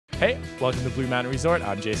Hey, welcome to Blue Mountain Resort.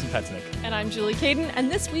 I'm Jason Petznick. And I'm Julie Caden,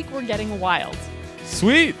 and this week we're getting wild.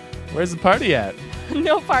 Sweet! Where's the party at?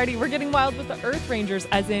 No party, we're getting wild with the Earth Rangers,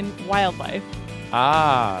 as in wildlife.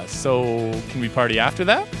 Ah, so can we party after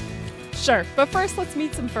that? Sure, but first let's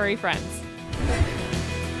meet some furry friends.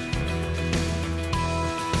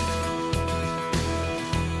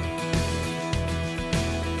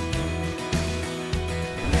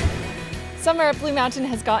 Summer at Blue Mountain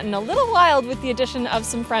has gotten a little wild with the addition of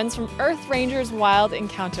some friends from Earth Rangers Wild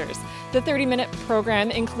Encounters. The 30-minute program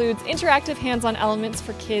includes interactive hands-on elements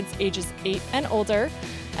for kids ages 8 and older,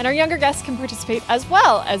 and our younger guests can participate as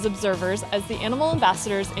well as observers as the animal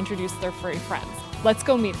ambassadors introduce their furry friends. Let's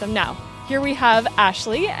go meet them now. Here we have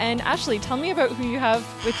Ashley, and Ashley, tell me about who you have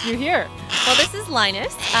with you here. Well, this is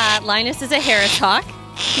Linus. Linus is a Harris hawk.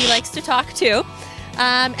 He likes to talk too.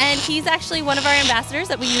 And he's actually one of our ambassadors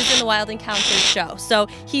that we use in the Wild Encounters show. So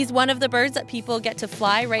he's one of the birds that people get to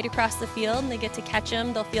fly right across the field, and they get to catch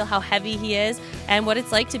him. They'll feel how heavy he is and what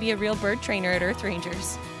it's like to be a real bird trainer at Earth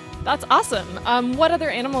Rangers. That's awesome. What other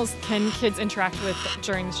animals can kids interact with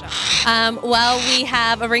during the show? Well, we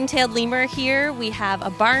have a ring-tailed lemur here. We have a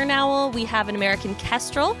barn owl. We have an American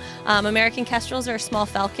kestrel. American kestrels are small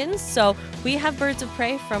falcons. So we have birds of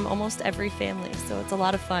prey from almost every family. So it's a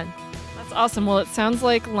lot of fun. That's awesome. Well, it sounds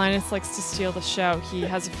like Linus likes to steal the show. He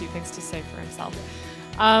has a few things to say for himself.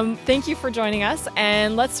 Thank you for joining us,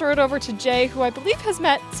 and let's throw it over to Jay, who I believe has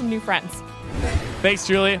met some new friends. Thanks,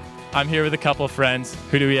 Julie. I'm here with a couple of friends.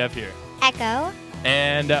 Who do we have here? Echo.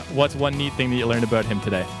 And what's one neat thing that you learned about him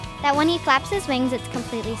today? That when he flaps his wings, it's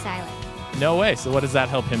completely silent. No way. So what does that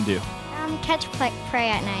help him do? Catch prey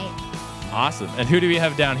at night. Awesome. And who do we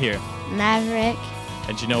have down here? Maverick.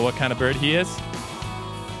 And do you know what kind of bird he is?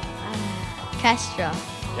 Kestrel.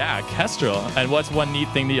 Yeah, kestrel. And what's one neat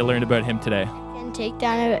thing that you learned about him today?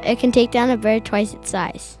 It can take down a bird twice its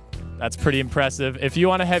size. That's pretty impressive. If you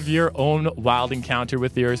want to have your own wild encounter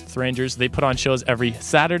with the Earth Rangers, they put on shows every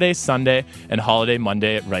Saturday, Sunday, and holiday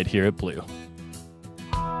Monday right here at Blue.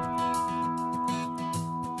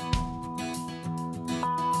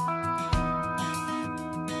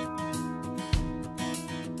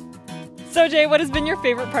 So Jay, what has been your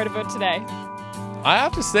favorite part about today? I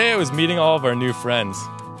have to say it was meeting all of our new friends.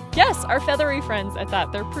 Yes, our feathery friends at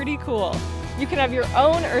that. They're pretty cool. You can have your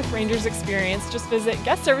own Earth Rangers experience. Just visit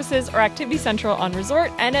Guest Services or Activity Central on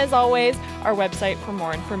Resort, and as always, our website for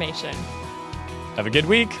more information. Have a good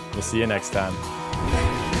week. We'll see you next time.